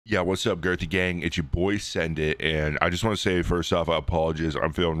Yeah, what's up, Girthy Gang? It's your boy Send It, and I just want to say first off, I apologize.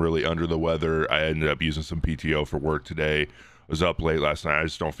 I'm feeling really under the weather. I ended up using some PTO for work today. I was up late last night. I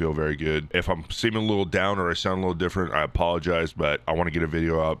just don't feel very good. If I'm seeming a little down or I sound a little different, I apologize, but I want to get a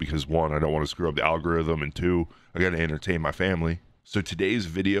video out because one, I don't want to screw up the algorithm, and two, I got to entertain my family. So today's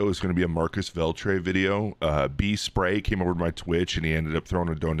video is going to be a Marcus Veltri video. BSpray came over to my Twitch and he ended up throwing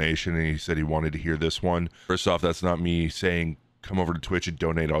a donation and he said he wanted to hear this one. First off, that's not me saying come over to Twitch and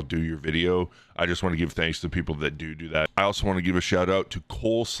donate, I'll do your video. I just want to give thanks to people that do that. I also want to give a shout out to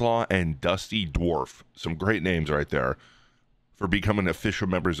Coleslaw and Dusty Dwarf, some great names right there, for becoming official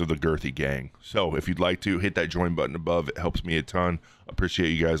members of the Girthy Gang. So if you'd like to, hit that join button above. It helps me a ton. Appreciate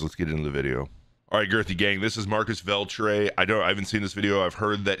you guys. Let's get into the video. All right, Girthy Gang, this is Marcus Veltri. I haven't seen this video. I've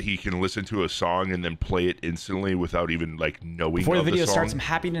heard that he can listen to a song and then play it instantly without even like knowing. Before the video starts, I'm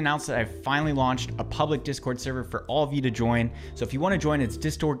happy to announce that I've finally launched a public Discord server for all of you to join. So if you want to join, it's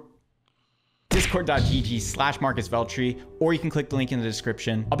discord.gg/Marcus Veltri, or you can click the link in the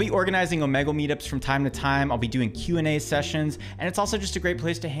description. I'll be organizing Omegle meetups from time to time. I'll be doing Q&A sessions, and it's also just a great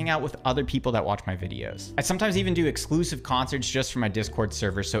place to hang out with other people that watch my videos. I sometimes even do exclusive concerts just for my Discord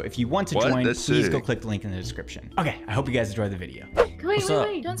server, so if you want to join, please go click the link in the description. Okay, I hope you guys enjoy the video.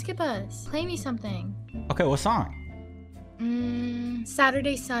 Wait, don't skip us. Play me something. Okay, what song?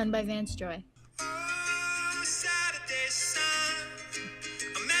 Saturday Sun by Vance Joy.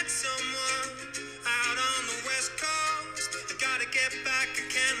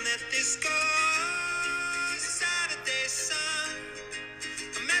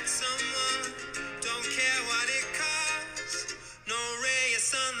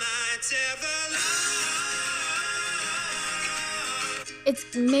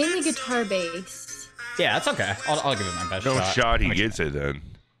 It's mainly guitar bass. Yeah, that's okay. I'll give it my best shot. No shot, he gets it then.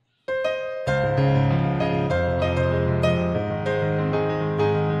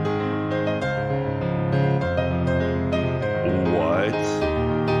 What?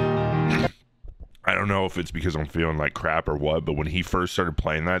 I don't know if it's because I'm feeling like crap or what, but when he first started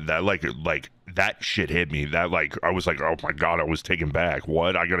playing that that shit hit me. That I was like, oh my god, I was taken back.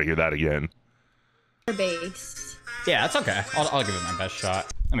 What? I gotta hear that again. Bass. Yeah, that's okay. I'll give it my best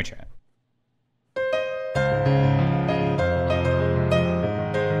shot. Let me try it.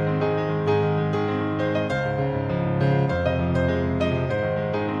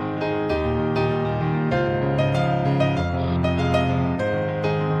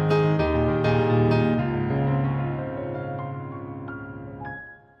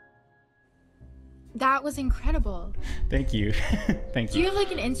 That was incredible. Thank you. Thank you. Do you have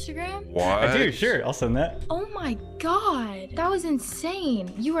like an Instagram? What? I do, sure. I'll send that. Oh my god. That was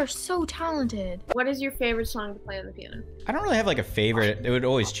insane. You are so talented. What is your favorite song to play on the piano? I don't really have like a favorite. It would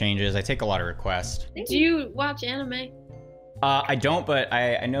always changes. I take a lot of requests. Do you watch anime? I don't, but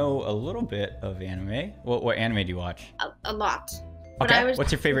I know a little bit of anime. What anime do you watch? A lot. Okay.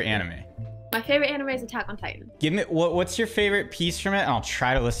 What's your favorite anime? My favorite anime is Attack on Titan. Give me what's your favorite piece from it, and I'll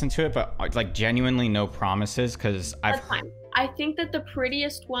try to listen to it, but like genuinely no promises, because That's fine. I think that the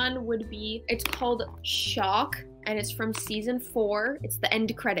prettiest one would be, it's called Shock, and it's from season 4. It's the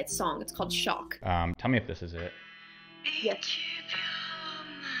end credits song. It's called Shock. Tell me if this is it. Yes.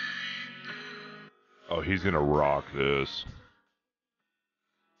 Oh, he's gonna rock this.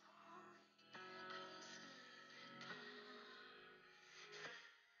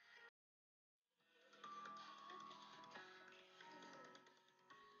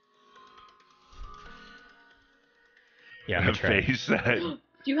 Yeah, The face that Do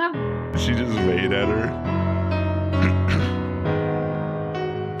you have? she just made at her.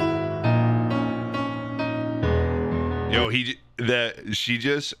 Yo, she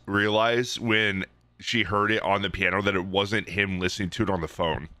just realized when she heard it on the piano that it wasn't him listening to it on the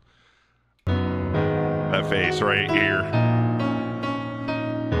phone. That face right here.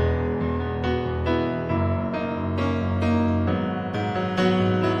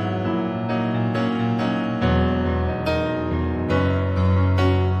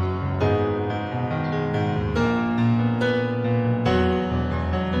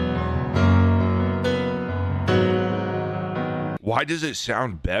 Why does it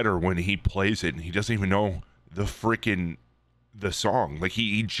sound better when he plays it and he doesn't even know the song? Like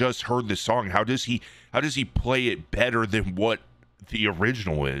he just heard the song. How does he play it better than what the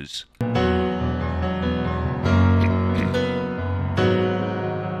original is?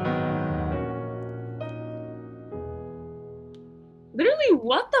 Literally,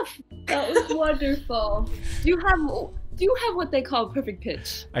 what the? That was wonderful. Do you have what they call perfect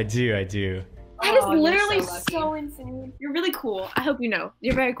pitch? I do. That is literally so insane. You're really cool. I hope you know.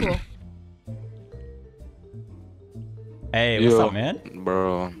 You're very cool. Hey, what's up, man?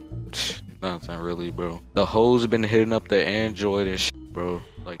 Bro, nothing really, bro. The hoes been hitting up the Android and shit, bro.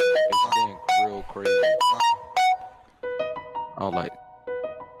 Like, it's been real crazy. I was like,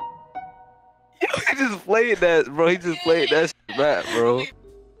 yo, he just played that, bro. He just played that shit back, bro.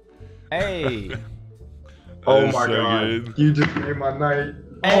 Hey. Oh That's my so god. good. You just made my night.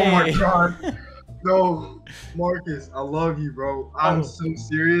 Hey. Oh my god. No, Marcus, I love you, bro. I'm so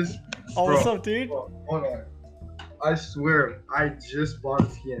serious. Oh, Bro, what's up, dude? Hold on. I swear, I just bought a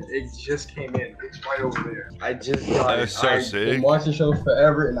piano. It just came in. It's right over there. I just got That's it. so I've sick. been watching shows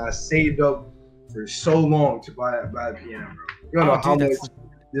forever, and I saved up for so long to buy a piano, bro. You don't know how much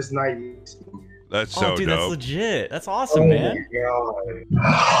this night means to me. That's so dude, dope. that's legit. That's awesome, Oh man. my god.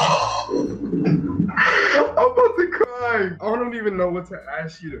 I'm about to cry. I don't even know what to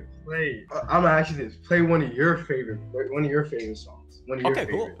ask you to play. I'm actually this. Play one of your favorite songs. One of your Okay,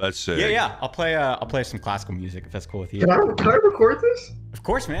 cool. favorite. That's sick. Yeah. I'll play some classical music if that's cool with you. Can I record this? Of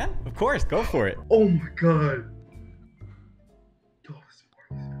course, man. Of course. Go for it. Oh my god.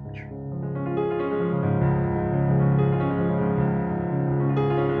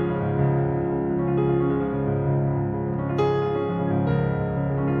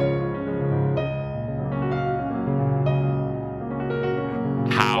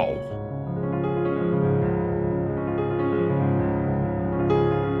 How?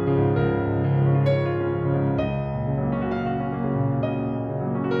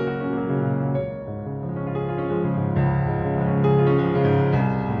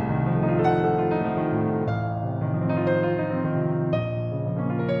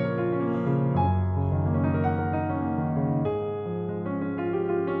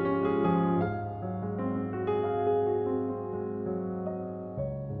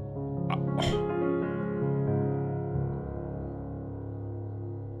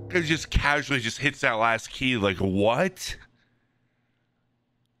 It just casually just hits that last key. Like, what?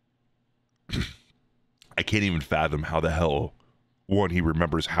 I can't even fathom how the hell, one, he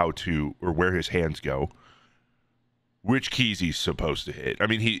remembers how to, or where his hands go, which keys he's supposed to hit. I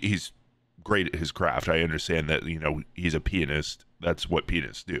mean, he's great at his craft. I understand that, you know, he's a pianist. That's what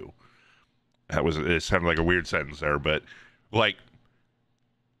pianists do. It sounded like a weird sentence there, but like,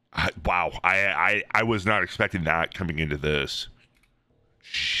 wow. I was not expecting that coming into this.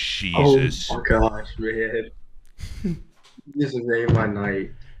 Jesus. Oh my gosh, man. This has made my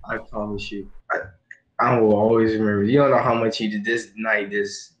night. I promise you. I will always remember. You don't know how much you did this night.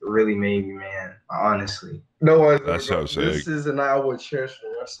 This really made me, man. Honestly. No one's That's so sick. This is a night I will cherish for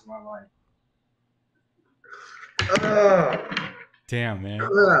the rest of my life. Damn, man.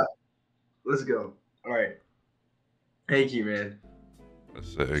 Let's go. All right. Thank you, man.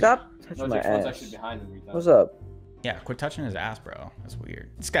 That's sick. Stop touching my ass. What's up? Yeah, quit touching his ass, bro. That's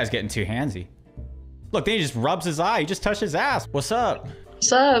weird. This guy's getting too handsy. Look, then he just rubs his eye. He just touched his ass. What's up?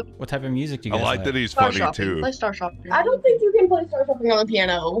 What's up? What type of music do you I guys like that he's Star funny Shopping. too. Play Star Shopping. I don't think you can play Star Shopping on the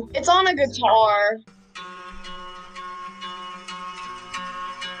piano. It's on a guitar.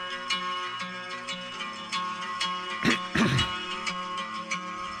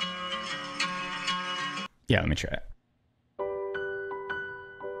 Yeah, let me try it.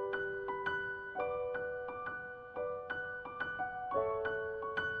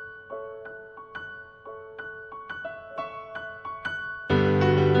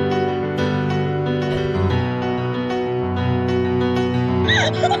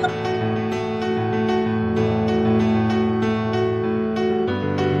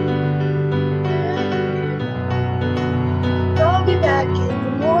 I'll be back in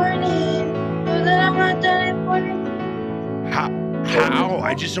the morning. Know that I'm not done it for you. How?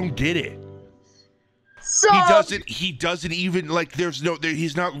 I just don't get it. So He doesn't even, like,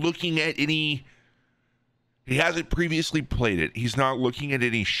 he's not looking at any, he hasn't previously played it. He's not looking at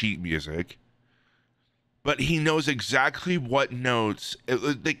any sheet music, but he knows exactly what notes,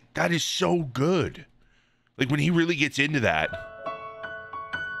 like, that is so good. Like, when he really gets into that.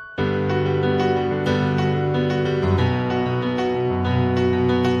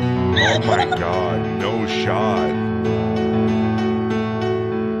 Oh my God, no shot.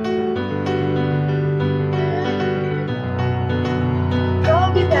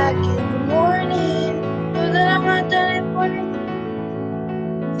 I'll be back in the morning. Know that I'm not done it for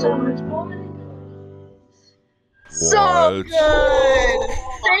you. So much fun. So What? good.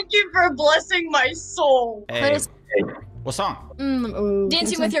 Thank you for blessing my soul. Hey, what song?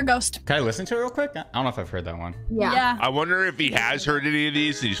 Dancing with Your Ghost. Can I listen to it real quick? I don't know if I've heard that one. Yeah. I wonder if he has heard any of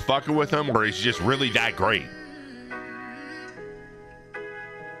these and he's fucking with them, or he's just really that great.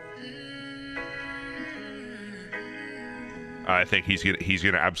 I think he's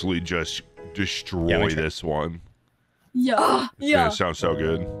gonna absolutely just destroy this one. Yeah. Yeah. It sounds so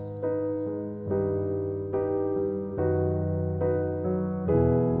good.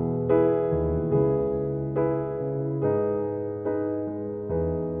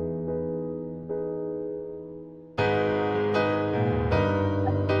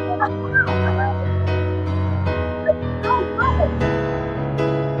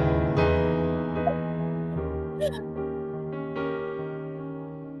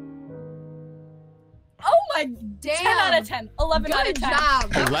 Damn. 10 out of 10. 11 out of 10.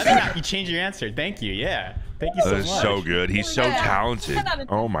 Job. 11 out. You changed your answer. Thank you. Yeah. Thank you so much. That is so good. He's so talented.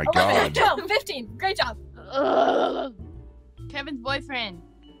 Oh my 11, god. 12, 15. Great job. Kevin's boyfriend.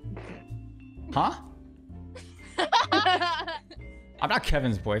 Huh? I'm not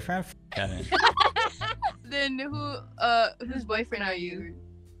Kevin's boyfriend. Kevin. Then whose boyfriend are you?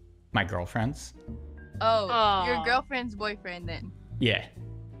 My girlfriend's. Oh, your girlfriend's boyfriend then. Yeah.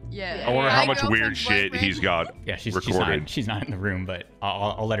 Yeah. I wonder how much weird shit he's got recorded. She's not in the room, but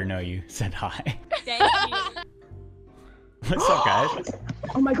I'll let her know you said hi. Thank you. What's up, guys?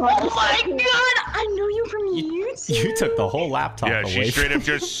 Oh my god. Oh my god. I know you from YouTube. You took the whole laptop away. Yeah, she straight up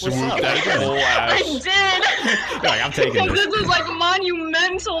just swooped What's up? that whole ass. I did. You're like, I'm taking this. This is like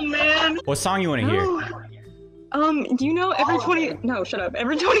monumental, man. What song you want to hear? Do you know every 20? No, shut up.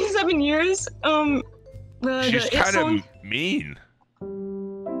 Every 27 years, She's kind of mean.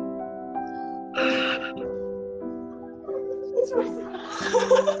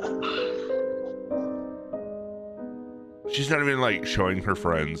 She's not even like showing her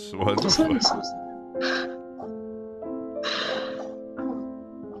friends. What the fuck?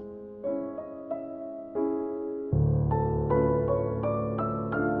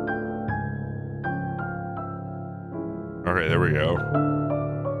 Okay, there we go.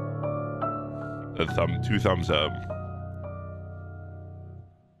 Two thumbs up.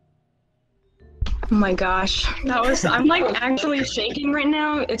 Oh my gosh, that was, I'm like actually shaking right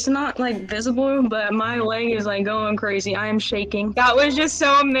now. It's not like visible, but my leg is like going crazy. I am shaking. That was just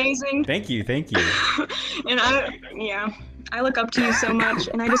so amazing. Thank you, thank you. And I look up to you so much,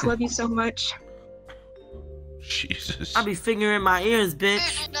 and I just love you so much. Jesus. I be fingering my ears, bitch.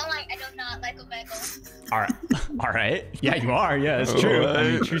 I do not like Omegle. All right. Yeah, you are. Yeah, that's true. I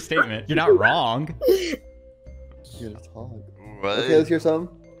mean, true statement. You're not wrong. You're talk. What? Okay, let's hear some.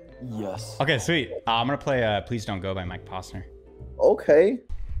 Yes. Okay, sweet. I'm gonna play "Please Don't Go" by Mike Posner. Okay.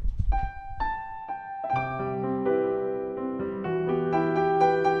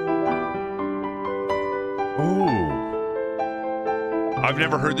 Ooh. I've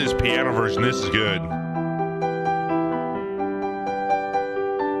never heard this piano version. This is good.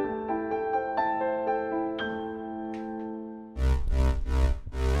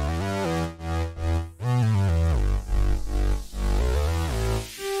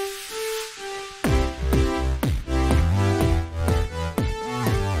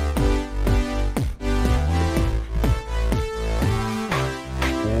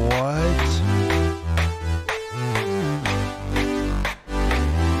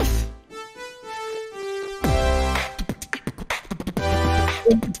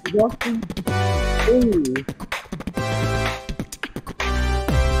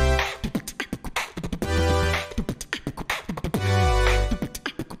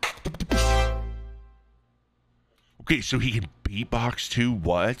 Okay, so he can beatbox too?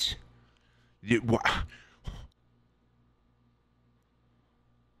 What?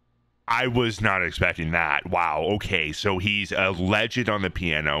 I was not expecting that. Wow. Okay, so he's a legend on the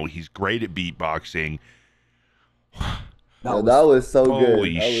piano. He's great at beatboxing. That was so good.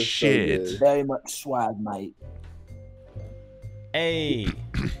 Holy shit. So good. Very much swag, mate. Hey.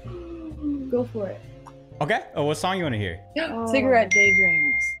 Go for it. Okay. Oh, what song you want to hear? Cigarette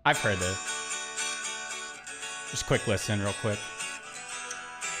Daydreams. I've heard this. Just quick listen, real quick.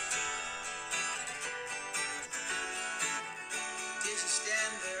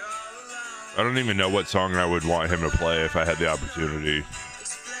 I don't even know what song I would want him to play if I had the opportunity.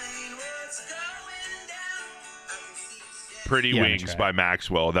 Pretty Wings by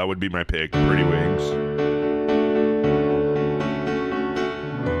Maxwell. That would be my pick. Pretty Wings.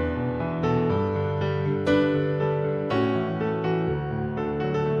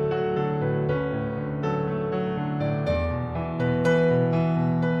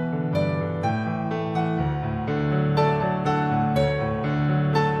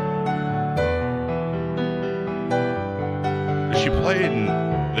 Does she play in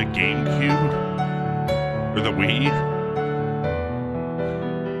the GameCube or the Wii?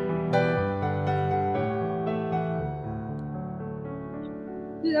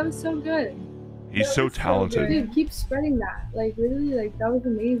 Dude, that was so good. He's so talented. Dude, keep spreading that. Like, really, like, that was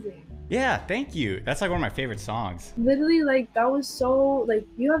amazing. Yeah, thank you. That's like one of my favorite songs. Literally, like, that was so, like,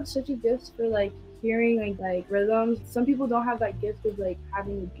 you have such a gift for, like, hearing, like rhythms. Some people don't have that gift of, like,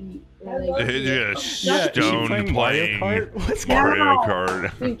 having a beat. Just Yeah, stoned playing playing Mario Kart? What's Mario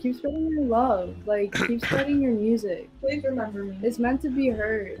Kart. Dude, keep spreading your love. Like, keep spreading your music. Please remember me. It's meant to be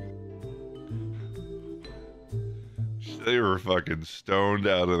heard. They were fucking stoned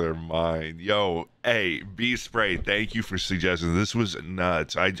out of their mind. Yo, hey, BSpray, thank you for suggesting. This was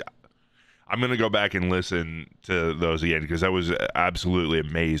nuts. I'm gonna go back and listen to those again because that was absolutely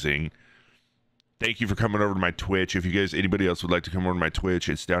amazing. Thank you for coming over to my Twitch. If you guys, anybody else would like to come over to my Twitch,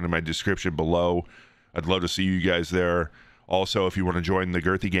 it's down in my description below. I'd love to see you guys there. Also, if you want to join the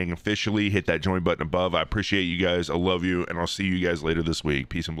Girthy Gang officially, hit that join button above. I appreciate you guys. I love you, and I'll see you guys later this week.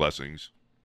 Peace and blessings.